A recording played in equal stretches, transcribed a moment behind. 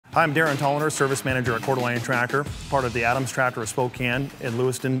Hi, I'm Darren Tolliner, Service Manager at Coeur d'Alene Tractor, part of the Adams Tractor of Spokane and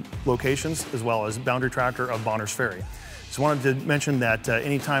Lewiston locations, as well as Boundary Tractor of Bonners Ferry. Just wanted to mention that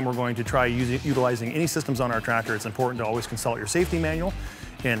anytime we're going to try utilizing any systems on our tractor, it's important to always consult your safety manual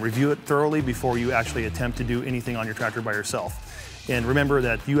and review it thoroughly before you actually attempt to do anything on your tractor by yourself. And remember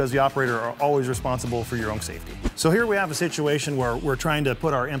that you as the operator are always responsible for your own safety. So here we have a situation where we're trying to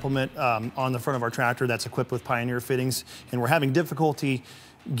put our implement on the front of our tractor that's equipped with Pioneer fittings, and we're having difficulty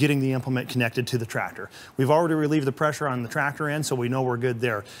getting the implement connected to the tractor. We've already relieved the pressure on the tractor end, so we know we're good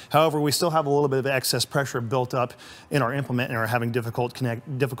there. However, we still have a little bit of excess pressure built up in our implement and are having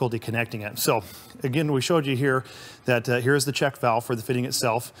difficulty connecting it. So again, we showed you here that here's the check valve for the fitting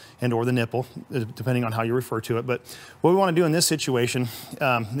itself and or the nipple, depending on how you refer to it. But what we want to do in this situation,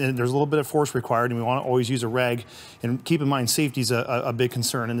 there's a little bit of force required, and we want to always use a rag. And keep in mind, safety is a big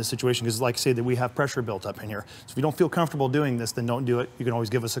concern in this situation, because like I say, that we have pressure built up in here. So if you don't feel comfortable doing this, then don't do it. You can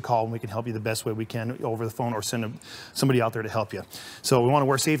always give us a call and we can help you the best way we can over the phone, or send somebody out there to help you. So we want to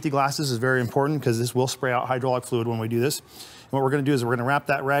wear safety glasses. Is very important, because this will spray out hydraulic fluid when we do this. And what we're going to do is we're going to wrap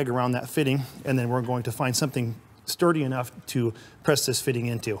that rag around that fitting, and then we're going to find something sturdy enough to press this fitting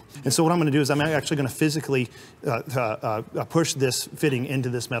into. And so what I'm going to do is I'm actually going to physically push this fitting into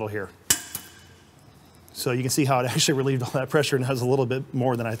this metal here. So you can see how it actually relieved all that pressure and has a little bit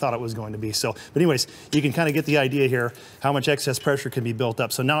more than I thought it was going to be. So, but anyways, you can kind of get the idea here how much excess pressure can be built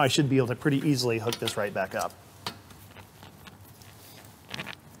up. So now I should be able to pretty easily hook this right back up.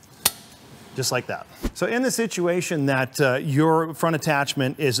 Just like that. So in the situation that your front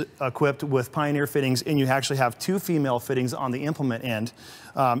attachment is equipped with Pioneer fittings and you actually have two female fittings on the implement end,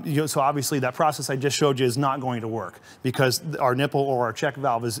 so obviously that process I just showed you is not going to work, because our nipple or our check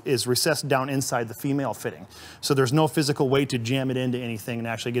valve is recessed down inside the female fitting. So there's no physical way to jam it into anything and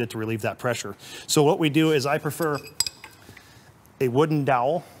actually get it to relieve that pressure. So what we do is I prefer a wooden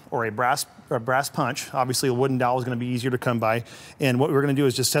dowel or a brass punch. Obviously a wooden dowel is going to be easier to come by. And what we're going to do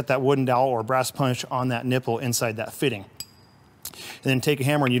is just set that wooden dowel or brass punch on that nipple inside that fitting. And then take a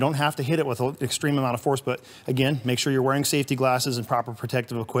hammer, and you don't have to hit it with an extreme amount of force, but again, make sure you're wearing safety glasses and proper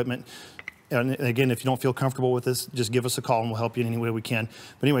protective equipment. And again, if you don't feel comfortable with this, just give us a call and we'll help you in any way we can.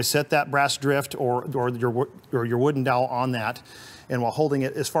 But anyway, set that brass drift or your wooden dowel on that, and while holding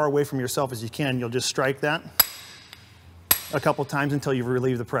it as far away from yourself as you can, you'll just strike that a couple times until you've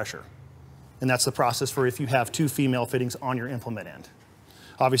relieved the pressure. And that's the process for if you have two female fittings on your implement end.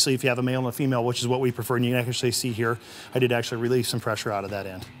 Obviously, if you have a male and a female, which is what we prefer, and you can actually see here, I did actually relieve some pressure out of that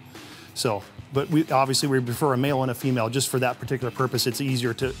end. So, but obviously we prefer a male and a female just for that particular purpose. It's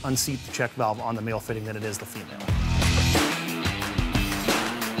easier to unseat the check valve on the male fitting than it is the female.